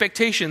your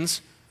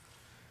expectations,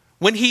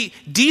 when he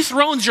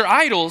dethrones your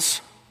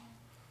idols,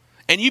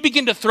 and you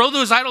begin to throw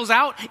those idols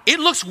out, it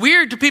looks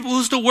weird to people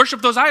who still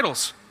worship those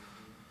idols.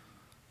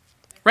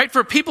 Right?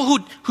 For people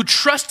who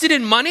trusted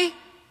in money,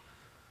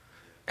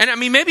 and I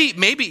mean, maybe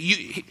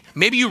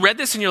you read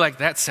this and you're like,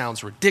 that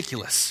sounds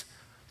ridiculous.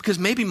 Because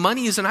maybe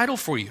money is an idol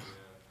for you.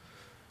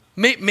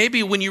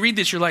 Maybe when you read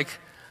this, you're like,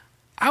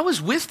 I was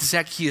with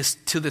Zacchaeus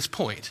to this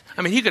point.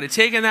 I mean, he could have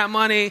taken that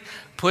money,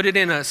 put it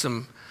in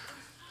some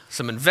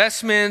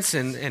investments,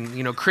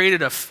 and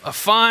created a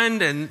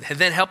fund, and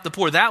then helped the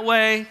poor that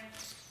way.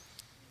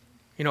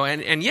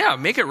 And yeah,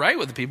 make it right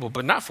with the people,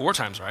 but not 4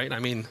 times right. I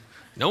mean,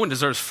 no one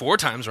deserves 4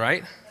 times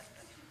right.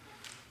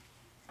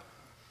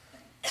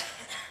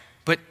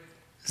 But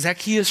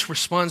Zacchaeus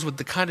responds with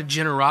the kind of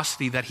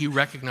generosity that he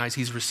recognized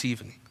he's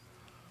receiving.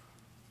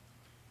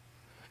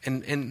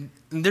 And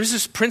there's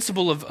this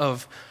principle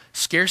of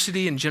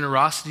scarcity and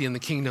generosity in the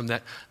kingdom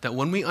that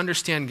when we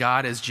understand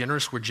God as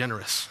generous, we're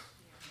generous.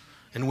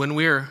 And when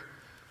we're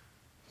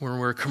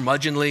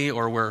curmudgeonly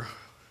or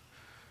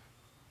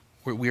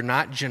we're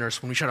not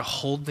generous, when we try to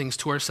hold things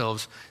to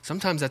ourselves,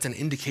 sometimes that's an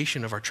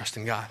indication of our trust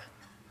in God.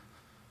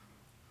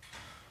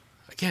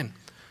 Again,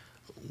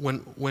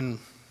 when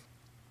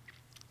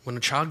a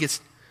child gets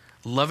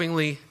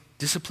lovingly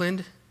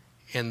disciplined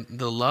and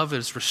the love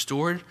is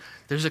restored,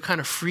 there's a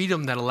kind of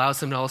freedom that allows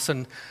them to all of a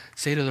sudden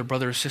say to their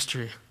brother or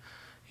sister,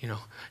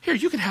 here,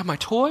 you can have my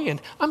toy,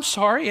 and I'm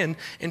sorry, and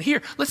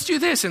here, let's do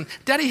this, and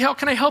Daddy,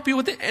 can I help you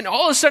with it? And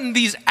all of a sudden,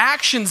 these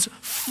actions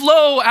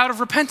flow out of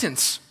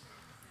repentance.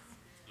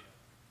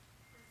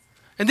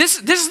 And this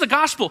is the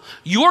gospel.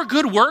 Your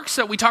good works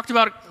that we talked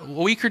about a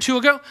week or 2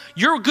 ago,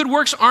 your good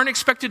works aren't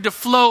expected to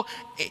flow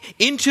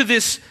into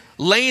this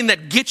lane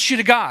that gets you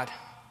to God.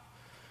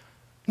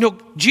 No,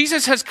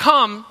 Jesus has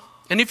come.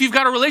 And if you've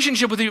got a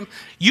relationship with him,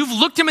 you've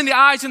looked him in the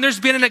eyes and there's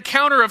been an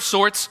encounter of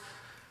sorts.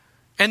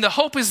 And the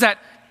hope is that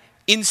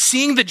in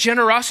seeing the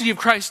generosity of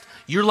Christ,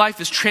 your life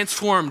is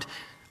transformed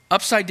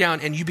upside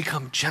down and you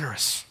become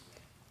generous.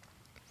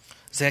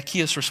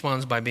 Zacchaeus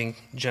responds by being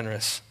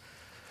generous.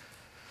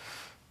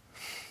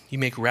 You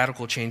make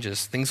radical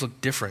changes. Things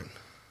look different.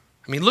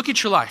 I mean, look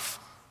at your life.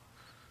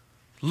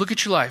 Look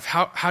at your life.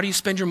 How do you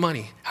spend your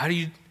money? How do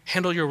you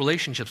handle your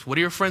relationships? What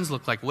do your friends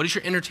look like? What does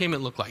your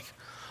entertainment look like?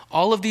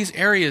 All of these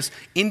areas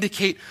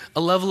indicate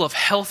a level of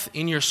health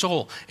in your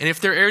soul. And if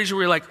there are areas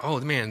where you're like, oh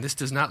man, this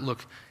does not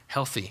look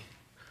healthy,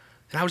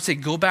 then I would say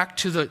go back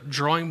to the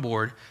drawing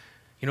board.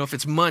 If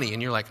it's money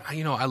and you're like,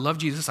 I love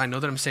Jesus, I know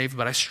that I'm saved,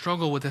 but I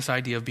struggle with this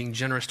idea of being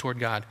generous toward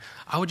God.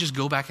 I would just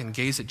go back and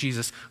gaze at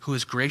Jesus, who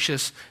is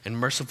gracious and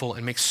merciful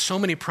and makes so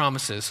many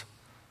promises,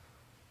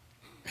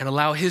 and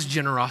allow his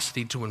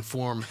generosity to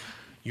inform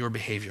your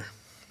behavior.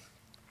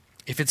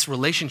 If it's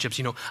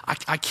relationships,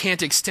 I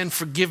can't extend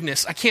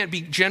forgiveness. I can't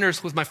be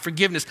generous with my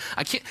forgiveness.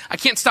 I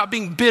can't stop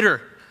being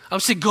bitter. I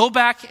would say go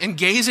back and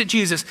gaze at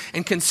Jesus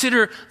and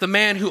consider the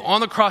man who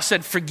on the cross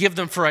said, forgive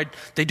them for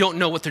they don't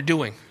know what they're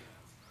doing.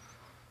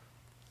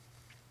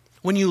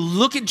 When you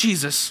look at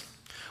Jesus,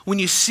 when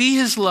you see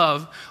his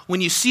love,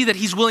 when you see that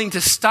he's willing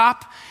to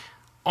stop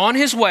on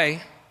his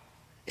way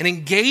and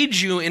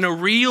engage you in a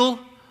real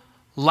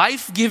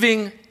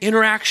life-giving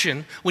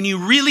interaction, when you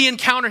really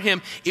encounter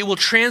him, it will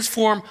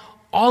transform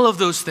all of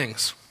those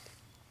things.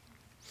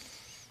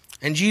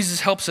 And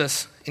Jesus helps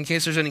us, in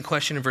case there's any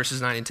question, in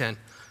verses 9 and 10.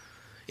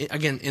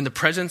 Again, in the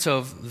presence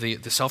of the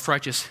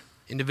self-righteous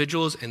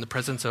individuals, in the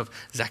presence of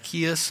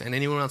Zacchaeus and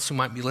anyone else who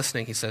might be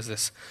listening, he says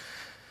this: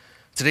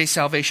 today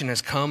salvation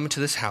has come to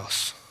this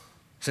house,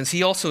 since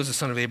he also is the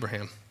son of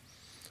Abraham.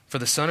 For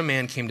the Son of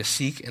Man came to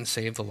seek and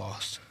save the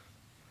lost.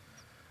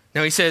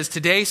 Now he says,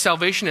 today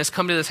salvation has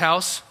come to this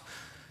house,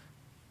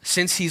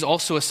 since he's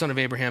also a son of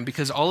Abraham,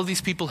 because all of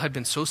these people had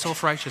been so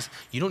self-righteous,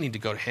 you don't need to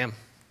go to him.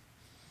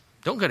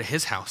 Don't go to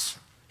his house.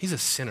 He's a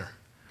sinner,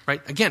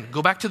 right? Again,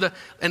 go back to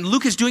and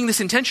Luke is doing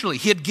this intentionally.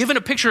 He had given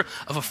a picture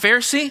of a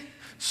Pharisee,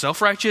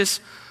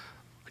 self-righteous,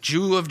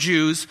 Jew of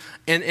Jews,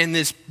 and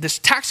this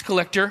tax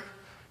collector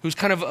who's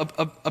kind of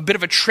a bit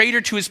of a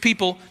traitor to his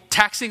people,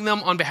 taxing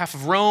them on behalf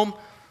of Rome.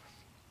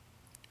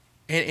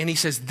 And he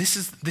says, this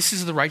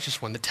is the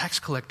righteous one, the tax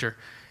collector.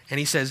 And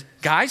he says,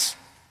 guys,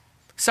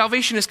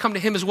 salvation has come to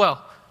him as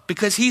well,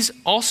 because he's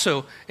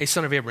also a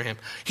son of Abraham.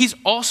 He's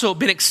also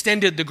been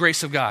extended the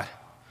grace of God.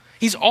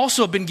 He's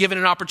also been given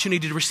an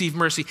opportunity to receive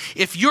mercy.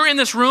 If you're in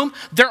this room,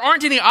 there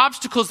aren't any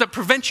obstacles that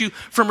prevent you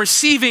from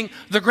receiving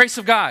the grace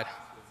of God.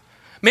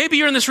 Maybe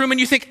you're in this room and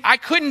you think, I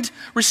couldn't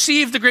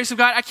receive the grace of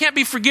God. I can't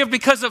be forgiven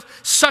because of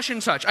such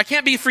and such. I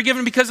can't be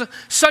forgiven because of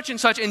such and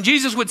such. And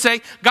Jesus would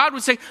say, God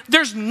would say,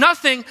 there's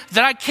nothing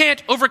that I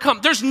can't overcome.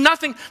 There's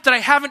nothing that I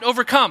haven't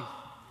overcome.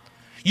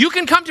 You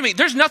can come to me.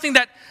 There's nothing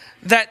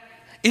that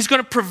is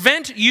going to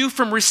prevent you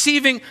from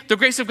receiving the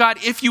grace of God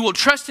if you will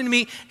trust in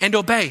me and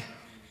obey.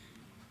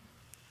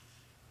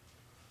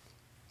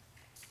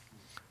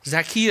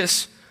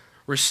 Zacchaeus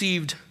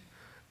received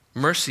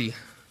mercy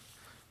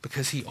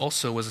because he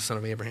also was a son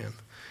of Abraham.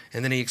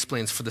 And then he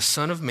explains, for the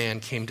Son of Man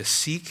came to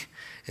seek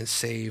and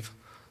save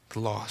the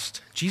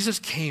lost. Jesus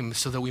came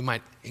so that we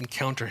might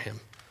encounter him.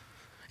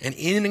 And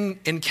in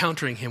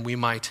encountering him, we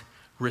might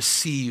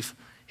receive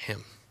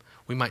him.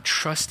 We might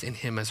trust in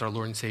him as our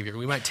Lord and Savior.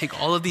 We might take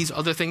all of these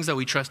other things that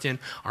we trust in,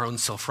 our own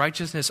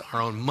self-righteousness,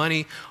 our own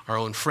money, our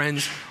own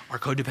friends, our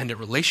codependent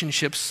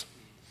relationships,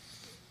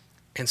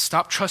 and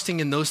stop trusting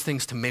in those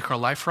things to make our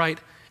life right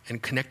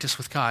and connect us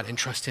with God, and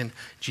trust in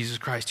Jesus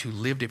Christ, who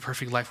lived a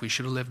perfect life we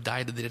should have lived,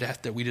 died the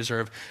death that we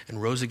deserve,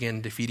 and rose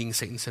again, defeating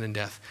Satan, sin, and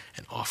death,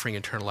 and offering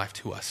eternal life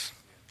to us.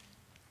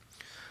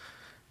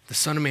 The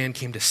Son of Man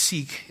came to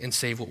seek and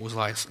save what was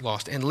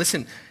lost. And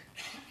listen,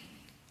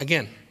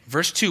 again,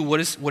 verse 2, what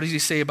does he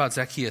say about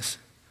Zacchaeus?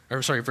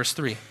 Verse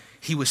 3.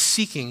 He was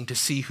seeking to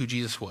see who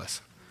Jesus was.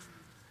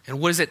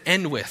 And what does it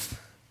end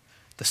with?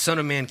 The Son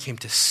of Man came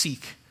to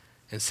seek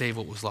and save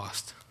what was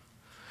lost.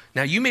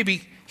 Now, you may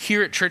be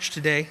here at church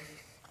today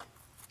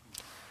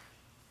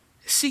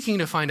seeking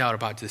to find out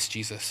about this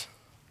Jesus.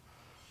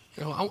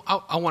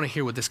 I want to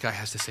hear what this guy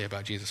has to say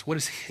about Jesus. What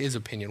is his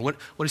opinion? What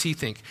does he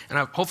think? And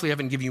hopefully I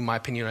haven't given you my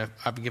opinion.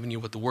 I've given you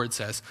what the Word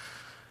says.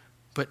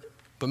 But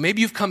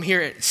maybe you've come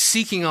here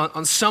seeking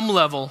on some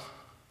level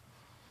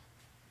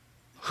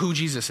who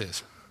Jesus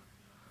is.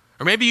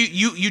 Or maybe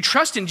you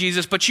trust in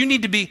Jesus, but you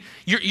need to be,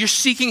 you're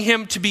seeking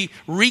him to be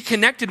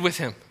reconnected with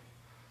him.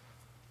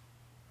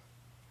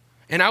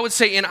 And I would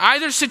say in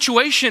either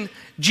situation,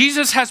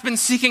 Jesus has been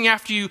seeking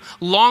after you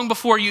long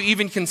before you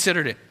even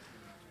considered it.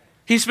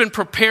 He's been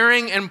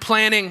preparing and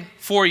planning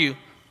for you.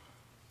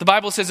 The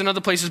Bible says in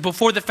other places,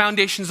 before the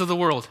foundations of the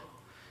world,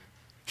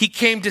 he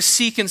came to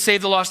seek and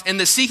save the lost. And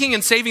the seeking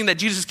and saving that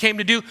Jesus came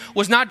to do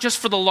was not just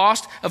for the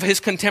lost of his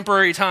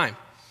contemporary time.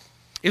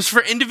 It was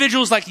for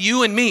individuals like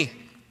you and me.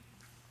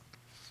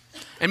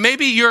 And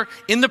maybe you're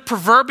in the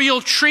proverbial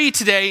tree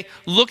today,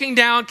 looking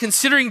down,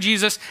 considering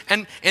Jesus.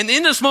 And in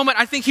this moment,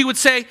 I think he would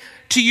say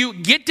to you,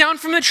 get down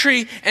from the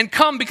tree and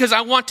come, because I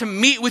want to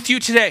meet with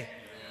you today.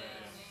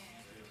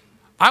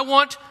 I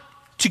want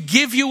to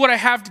give you what I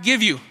have to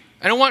give you.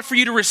 I don't want for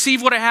you to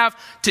receive what I have,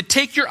 to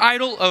take your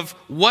idol of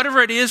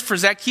whatever it is. For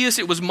Zacchaeus,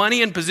 it was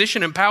money and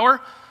position and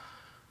power.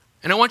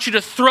 And I want you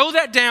to throw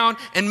that down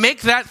and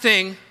make that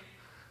thing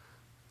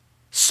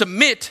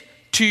submit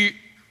to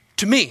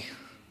me.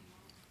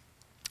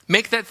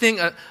 Make that thing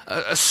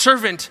a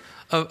servant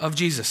of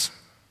Jesus.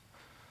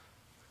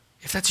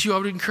 If that's you, I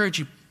would encourage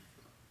you,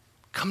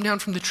 come down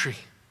from the tree.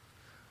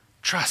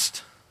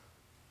 Trust.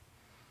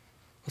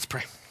 Let's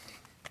pray.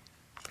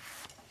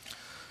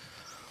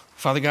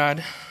 Father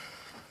God,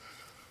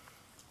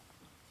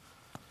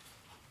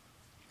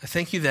 I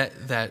thank you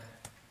that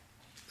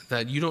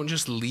you don't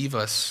just leave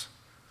us.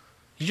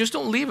 You just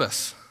don't leave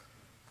us.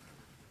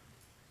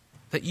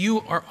 That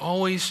you are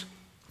always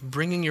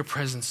bringing your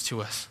presence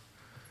to us.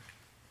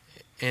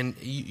 And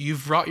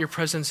you've brought your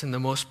presence in the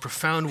most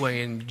profound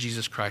way in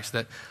Jesus Christ,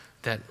 that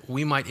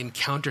we might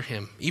encounter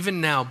him, even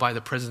now by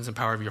the presence and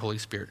power of your Holy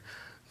Spirit.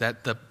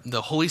 That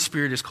the Holy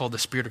Spirit is called the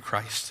Spirit of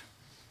Christ.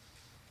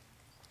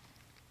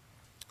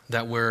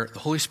 That where the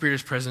Holy Spirit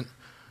is present,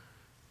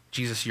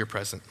 Jesus, you're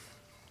present.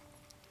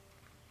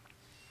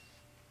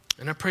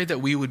 And I pray that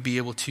we would be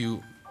able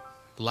to,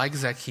 like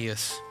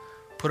Zacchaeus,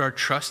 put our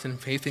trust and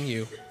faith in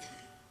you,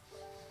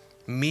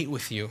 meet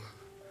with you,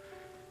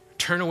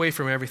 turn away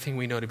from everything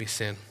we know to be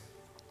sin,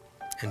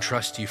 and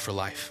trust you for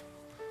life.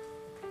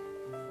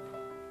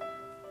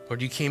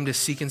 Lord, you came to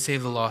seek and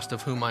save the lost,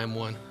 of whom I am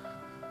one.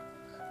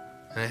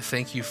 And I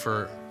thank you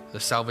for the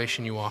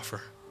salvation you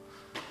offer.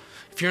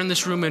 If you're in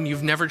this room and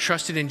you've never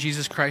trusted in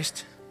Jesus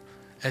Christ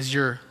as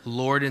your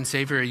Lord and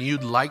Savior, and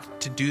you'd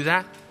like to do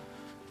that,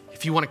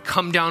 if you want to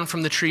come down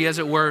from the tree, as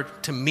it were,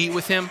 to meet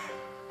with him,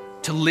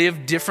 to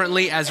live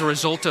differently as a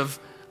result of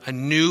a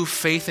new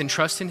faith and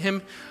trust in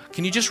him,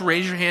 can you just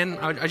raise your hand?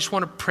 I just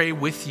want to pray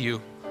with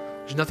you.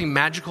 There's nothing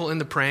magical in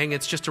the praying.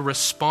 It's just a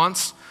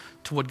response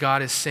to what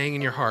God is saying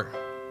in your heart.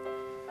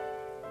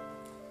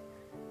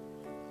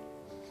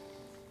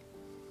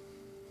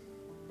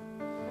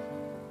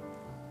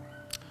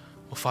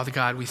 Well, Father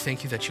God, we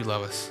thank you that you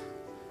love us.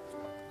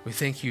 We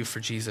thank you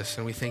for Jesus,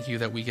 and we thank you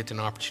that we get an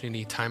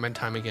opportunity time and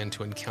time again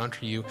to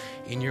encounter you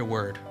in your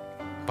word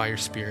by your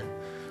Spirit.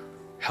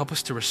 Help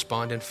us to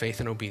respond in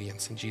faith and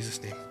obedience. In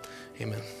Jesus' name, amen.